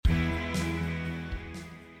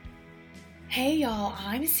Hey y'all,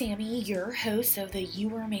 I'm Sammy, your host of the You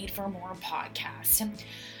Were Made for More podcast.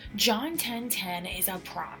 John 10:10 is a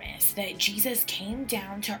promise that Jesus came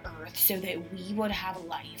down to earth so that we would have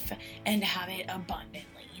life and have it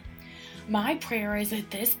abundantly. My prayer is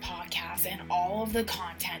that this podcast and all of the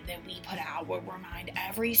content that we put out will remind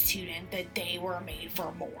every student that they were made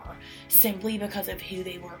for more, simply because of who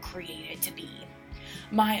they were created to be.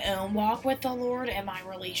 My own walk with the Lord and my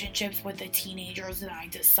relationships with the teenagers that I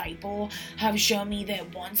disciple have shown me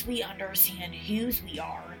that once we understand whose we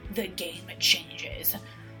are, the game changes.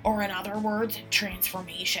 Or in other words,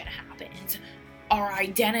 transformation happens. Our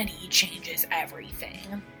identity changes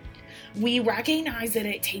everything. We recognize that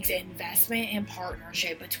it takes investment and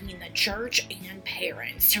partnership between the church and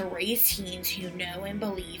parents to raise teens who know and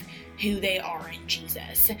believe who they are in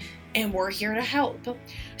Jesus. And we're here to help.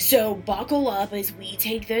 So buckle up as we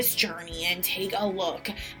take this journey and take a look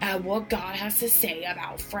at what God has to say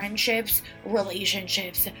about friendships,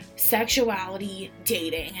 relationships, sexuality,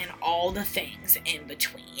 dating, and all the things in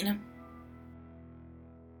between.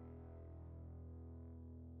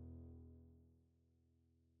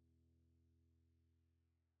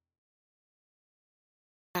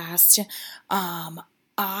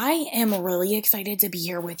 I am really excited to be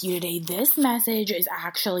here with you today. This message is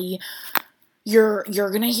actually you're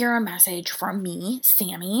gonna hear a message from me,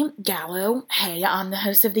 Sammy Gallo. Hey, I'm the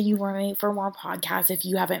host of the You Were Made for More podcast. If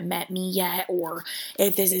you haven't met me yet, or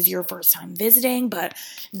if this is your first time visiting, but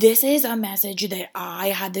this is a message that I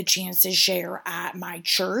had the chance to share at my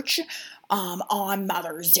church on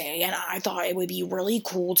Mother's Day, and I thought it would be really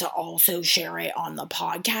cool to also share it on the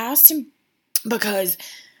podcast because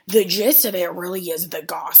the gist of it really is the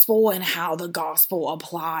gospel and how the gospel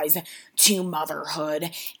applies to motherhood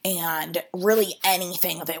and really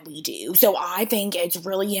anything that we do. So I think it's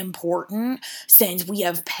really important, since we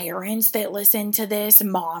have parents that listen to this,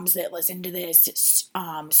 moms that listen to this,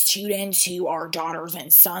 students who are daughters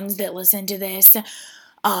and sons that listen to this.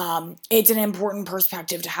 It's an important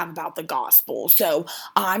perspective to have about the gospel. So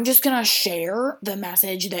I'm just going to share the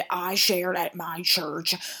message that I shared at my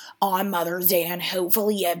church on Mother's Day, and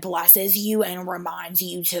hopefully it blesses you and reminds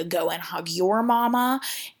you to go and hug your mama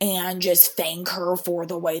and just thank her for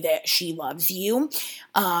the way that she loves you.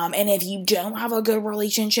 And if you don't have a good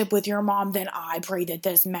relationship with your mom, then I pray that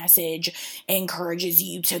this message encourages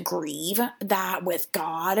you to grieve that with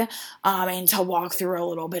God, and to walk through a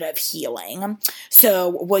little bit of healing.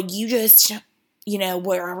 So would you just,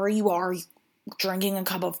 wherever you are, drinking a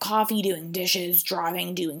cup of coffee, doing dishes,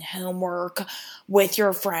 driving, doing homework with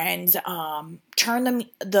your friends, turn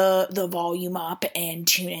the volume up and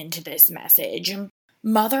tune into this message.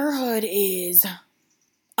 Motherhood is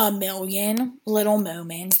a million little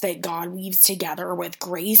moments that God weaves together with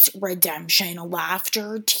grace, redemption,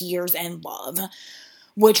 laughter, tears, and love,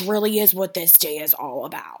 which really is what this day is all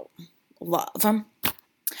about. Love.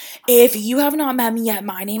 If you have not met me yet,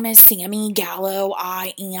 my name is Sammy Gallo.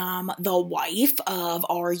 I am the wife of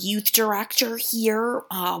our youth director here,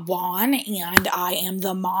 Juan, and I am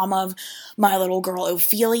the mom of my little girl,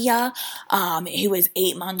 Ophelia, who is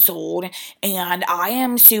 8 months old. And I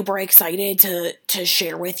am super excited to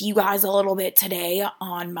share with you guys a little bit today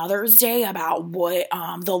on Mother's Day about what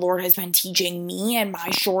the Lord has been teaching me in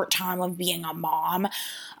my short time of being a mom.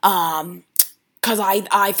 Because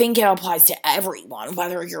I think it applies to everyone,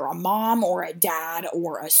 whether you're a mom or a dad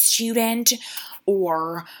or a student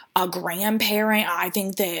or a grandparent. I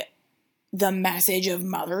think that the message of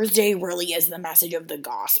Mother's Day really is the message of the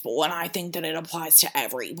gospel, and I think that it applies to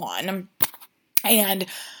everyone. And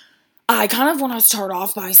I kind of want to start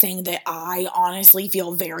off by saying that I honestly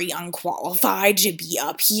feel very unqualified to be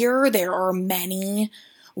up here. There are many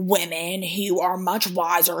women who are much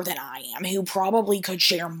wiser than I am, who probably could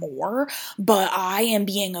share more, but I am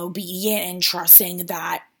being obedient and trusting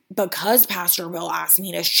that because Pastor Bill asked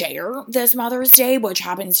me to share this Mother's Day, which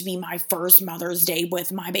happens to be my first Mother's Day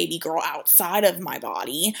with my baby girl outside of my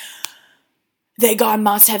body, that God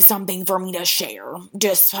must have something for me to share,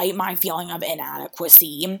 despite my feeling of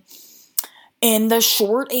inadequacy. In the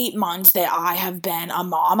short 8 months that I have been a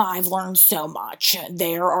mom, I've learned so much.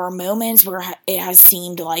 There are moments where it has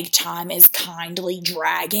seemed like time is kindly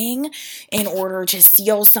dragging in order to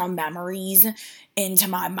steal some memories into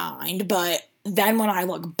my mind. But then when I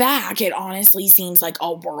look back, it honestly seems like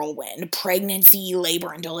a whirlwind. Pregnancy,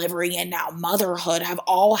 labor and delivery, and now motherhood have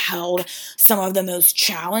all held some of the most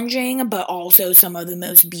challenging, but also some of the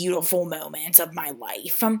most beautiful moments of my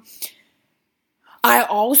life. I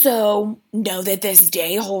also know that this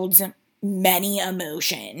day holds many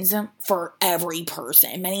emotions for every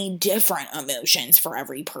person, many different emotions for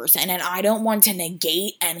every person, and I don't want to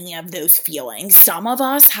negate any of those feelings. Some of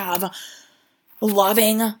us have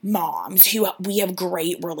loving moms who we have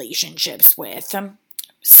great relationships with.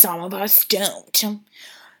 Some of us don't.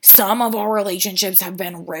 Some of our relationships have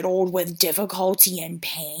been riddled with difficulty and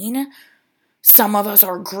pain. Some of us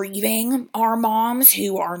are grieving our moms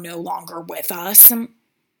who are no longer with us.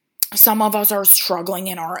 Some of us are struggling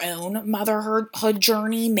in our own motherhood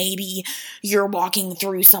journey. Maybe you're walking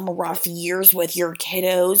through some rough years with your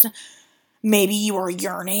kiddos. Maybe you are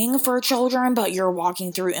yearning for children, but you're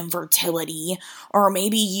walking through infertility. Or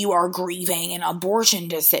maybe you are grieving an abortion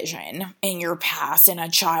decision in your past and a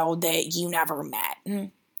child that you never met.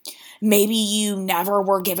 Maybe you never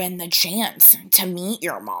were given the chance to meet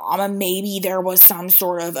your mom. Maybe there was some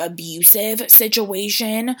sort of abusive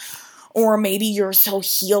situation. Or maybe you're still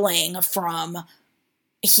healing a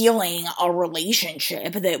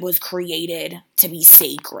relationship that was created to be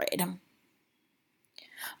sacred.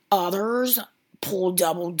 Others pull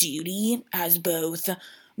double duty as both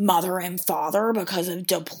mother and father because of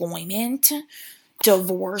deployment,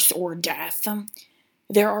 divorce, or death.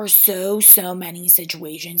 There are so many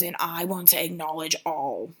situations, and I want to acknowledge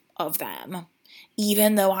all of them,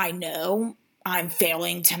 even though I know I'm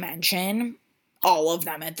failing to mention all of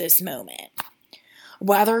them at this moment.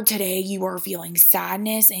 Whether today you are feeling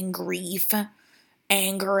sadness and grief,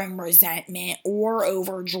 anger and resentment, or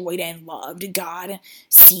overjoyed and loved, God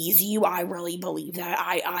sees you. I really believe that.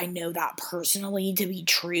 I know that personally to be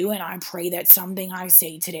true, and I pray that something I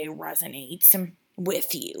say today resonates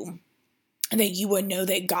with you. That you would know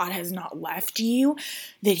that God has not left you,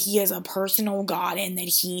 that He is a personal God, and that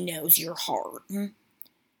He knows your heart.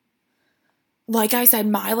 Like I said,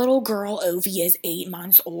 my little girl, Ovi, is 8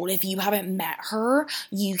 months old. If you haven't met her,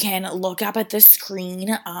 you can look up at the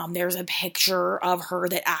screen. There's a picture of her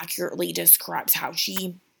that accurately describes how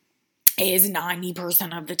she is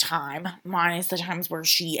 90% of the time, minus the times where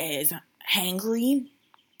she is hangry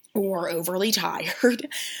or overly tired.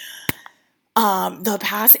 The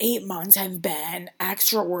past 8 months have been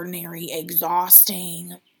extraordinary,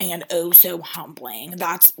 exhausting, and oh so humbling.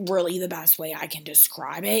 That's really the best way I can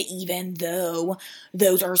describe it, even though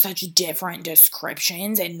those are such different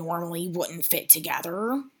descriptions and normally wouldn't fit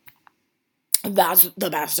together. That's the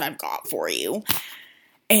best I've got for you.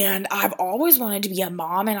 And I've always wanted to be a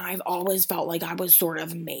mom, and I've always felt like I was sort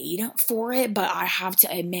of made for it, but I have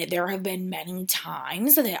to admit there have been many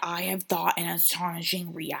times that I have thought an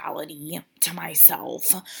astonishing reality to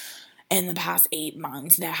myself in the past 8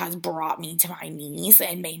 months that has brought me to my knees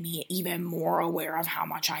and made me even more aware of how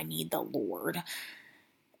much I need the Lord.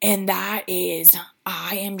 And that is,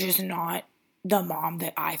 I am just not the mom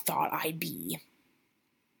that I thought I'd be.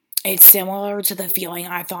 It's similar to the feeling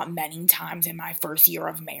I thought many times in my first year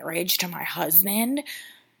of marriage to my husband.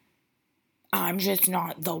 I'm just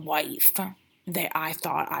not the wife that I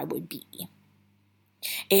thought I would be.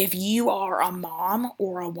 If you are a mom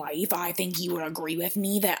or a wife, I think you would agree with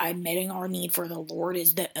me that admitting our need for the Lord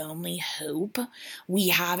is the only hope we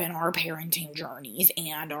have in our parenting journeys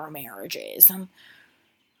and our marriages.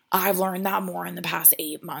 I've learned that more in the past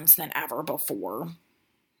 8 months than ever before.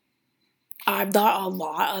 I've thought a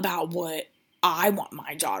lot about what I want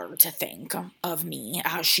my daughter to think of me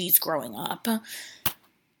as she's growing up.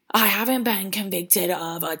 I haven't been convicted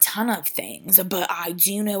of a ton of things, but I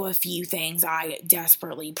do know a few things I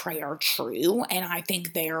desperately pray are true, and I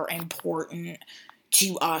think they're important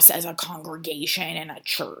to us as a congregation and a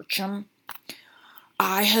church.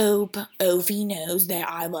 I hope Ovi knows that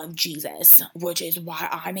I love Jesus, which is why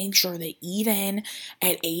I make sure that even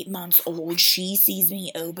at 8 months old, she sees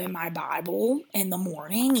me open my Bible in the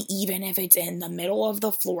morning, even if it's in the middle of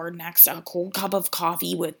the floor next to a cold cup of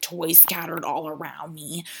coffee with toys scattered all around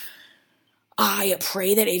me. I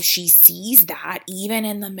pray that if she sees that, even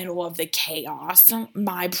in the middle of the chaos,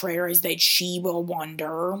 my prayer is that she will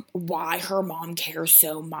wonder why her mom cares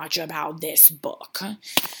so much about this book.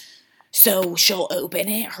 So she'll open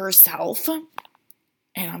it herself, and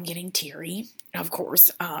I'm getting teary, of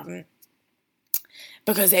course,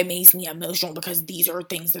 because it makes me emotional, because these are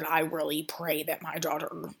things that I really pray that my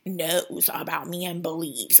daughter knows about me and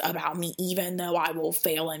believes about me, even though I will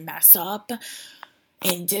fail and mess up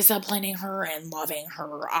in disciplining her and loving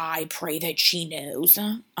her. I pray that she knows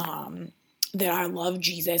that I love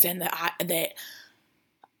Jesus and that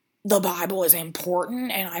the Bible is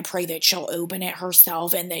important, and I pray that she'll open it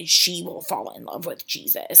herself and that she will fall in love with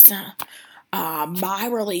Jesus. My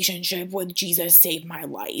relationship with Jesus saved my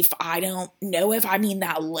life. I don't know if I mean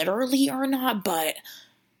that literally or not, but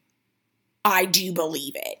I do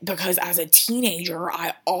believe it, because as a teenager,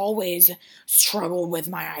 I always struggled with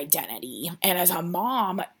my identity. And as a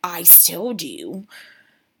mom, I still do.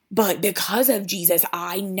 But because of Jesus,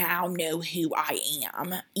 I now know who I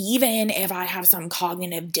am. Even if I have some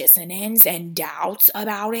cognitive dissonance and doubts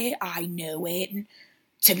about it, I know it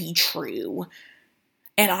to be true.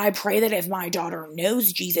 And I pray that if my daughter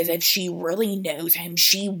knows Jesus, if she really knows him,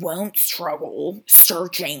 she won't struggle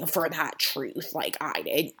searching for that truth like I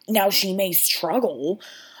did. Now, she may struggle,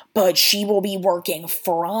 but she will be working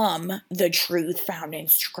from the truth found in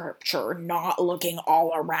Scripture, not looking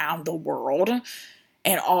all around the world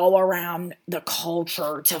and all around the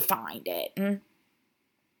culture to find it.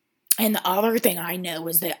 And the other thing I know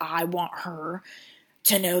is that I want her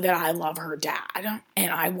to know that I love her dad,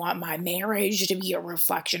 and I want my marriage to be a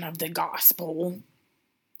reflection of the gospel,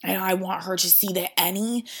 and I want her to see that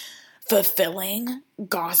any fulfilling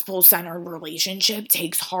gospel-centered relationship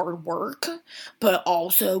takes hard work, but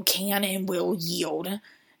also can and will yield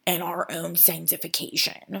in our own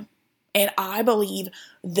sanctification. And I believe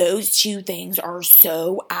those two things are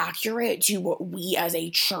so accurate to what we as a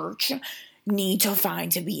church need to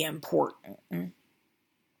find to be important.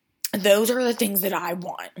 Those are the things that I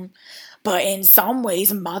want. But in some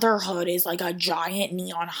ways, motherhood is like a giant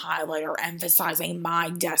neon highlighter emphasizing my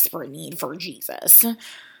desperate need for Jesus.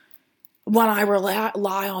 When I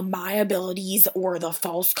rely on my abilities or the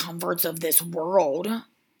false comforts of this world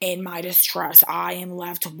in my distress, I am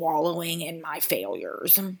left wallowing in my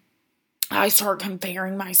failures. I start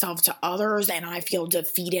comparing myself to others and I feel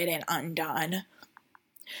defeated and undone.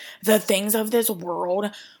 The things of this world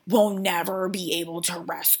will never be able to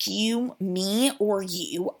rescue me or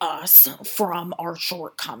you, us, from our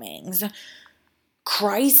shortcomings.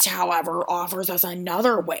 Christ, however, offers us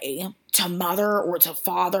another way to mother or to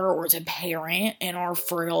father or to parent in our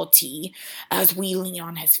frailty as we lean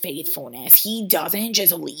on his faithfulness. He doesn't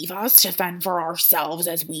just leave us to fend for ourselves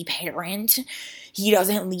as we parent. He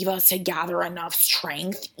doesn't leave us to gather enough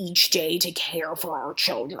strength each day to care for our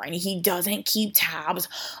children. He doesn't keep tabs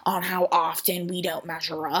on how often we don't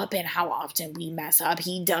measure up and how often we mess up.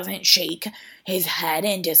 He doesn't shake his head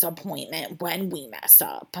in disappointment when we mess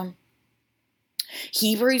up.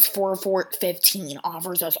 Hebrews 4:15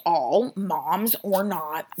 offers us all, moms or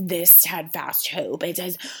not, this steadfast hope. It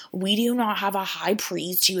says, we do not have a high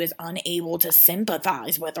priest who is unable to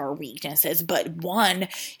sympathize with our weaknesses, but one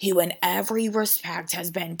who in every respect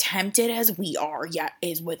has been tempted as we are, yet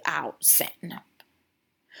is without sin.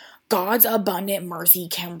 God's abundant mercy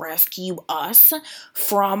can rescue us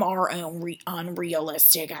from our own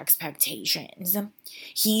unrealistic expectations.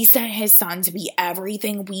 He sent his son to be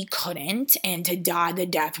everything we couldn't and to die the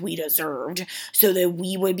death we deserved so that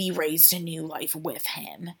we would be raised to new life with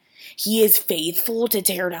him. He is faithful to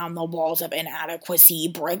tear down the walls of inadequacy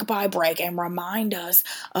brick by brick and remind us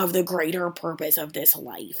of the greater purpose of this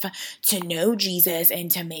life, to know Jesus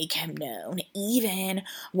and to make him known, even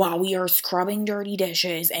while we are scrubbing dirty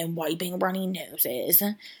dishes and wiping runny noses.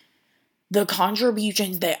 The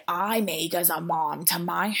contributions that I make as a mom to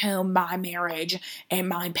my home, my marriage, and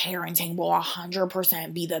my parenting will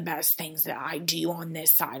 100% be the best things that I do on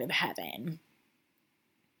this side of heaven.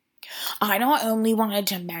 I not only wanted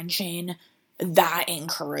to mention that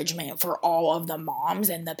encouragement for all of the moms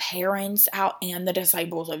and the parents out and the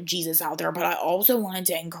disciples of Jesus out there, but I also wanted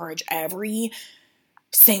to encourage every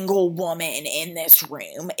single woman in this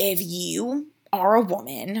room. If you are a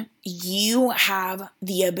woman, you have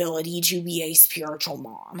the ability to be a spiritual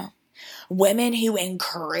mom. Women who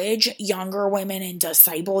encourage younger women and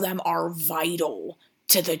disciple them are vital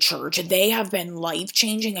to the church. They have been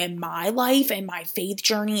life-changing in my life and my faith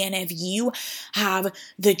journey, and if you have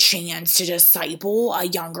the chance to disciple a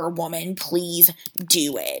younger woman, please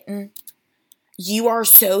do it. You are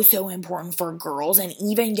so, so important for girls and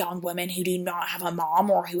even young women who do not have a mom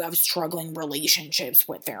or who have struggling relationships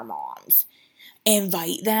with their moms.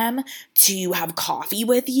 Invite them to have coffee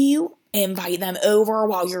with you. Invite them over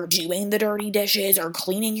while you're doing the dirty dishes or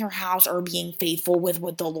cleaning your house or being faithful with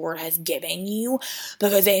what the Lord has given you,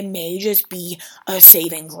 because it may just be a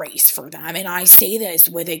saving grace for them. And I say this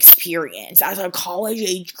with experience. As a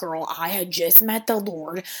college-age girl, I had just met the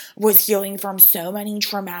Lord, was healing from so many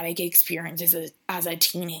traumatic experiences as a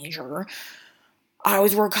teenager. I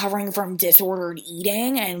was recovering from disordered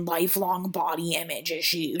eating and lifelong body image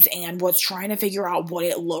issues and was trying to figure out what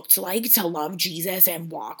it looked like to love Jesus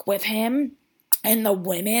and walk with him. And the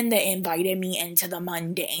women that invited me into the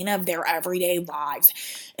mundane of their everyday lives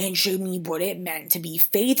and showed me what it meant to be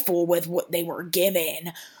faithful with what they were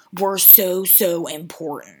given were so, so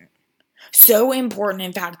important. So important,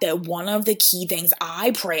 in fact, that one of the key things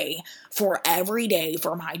I pray for every day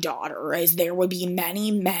for my daughter is there would be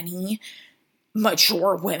many, many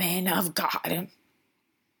mature women of God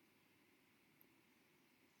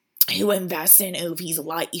who invests in Ovi's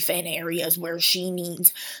life in areas where she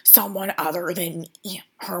needs someone other than me,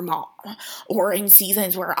 her mom, or in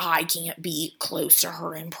seasons where I can't be close to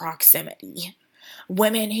her in proximity.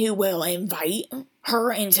 Women who will invite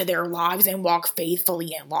her into their lives and walk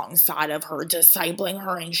faithfully alongside of her, discipling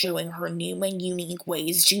her and showing her new and unique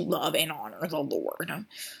ways to love and honor the Lord.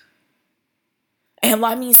 And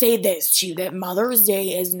let me say this too, that Mother's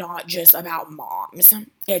Day is not just about moms.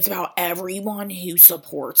 It's about everyone who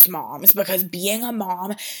supports moms, because being a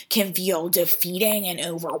mom can feel defeating and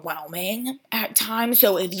overwhelming at times.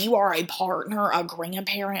 So if you are a partner, a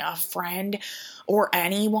grandparent, a friend, or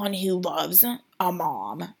anyone who loves a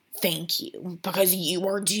mom, thank you, because you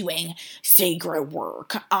are doing sacred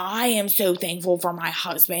work. I am so thankful for my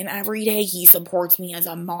husband every day. He supports me as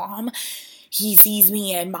a mom. He sees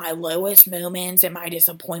me in my lowest moments and my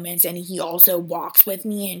disappointments, and he also walks with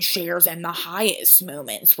me and shares in the highest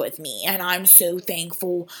moments with me. And I'm so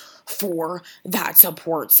thankful for that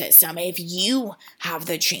support system. If you have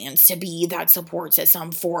the chance to be that support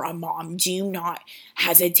system for a mom, do not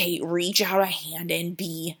hesitate. Reach out a hand and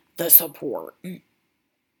be the support.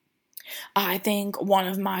 I think one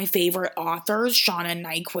of my favorite authors, Shauna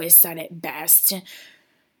Nyquist, said it best.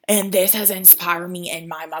 And this has inspired me in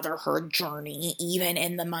my motherhood journey, even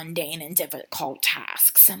in the mundane and difficult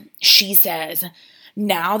tasks. She says,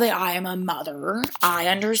 "Now that I am a mother, I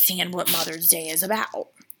understand what Mother's Day is about.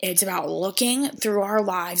 It's about looking through our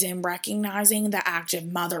lives and recognizing the act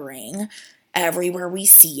of mothering everywhere we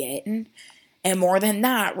see it. And more than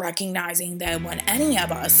that, recognizing that when any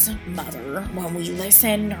of us mother, when we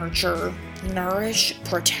listen, nurture, nourish,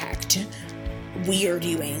 protect, we are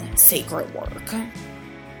doing sacred work."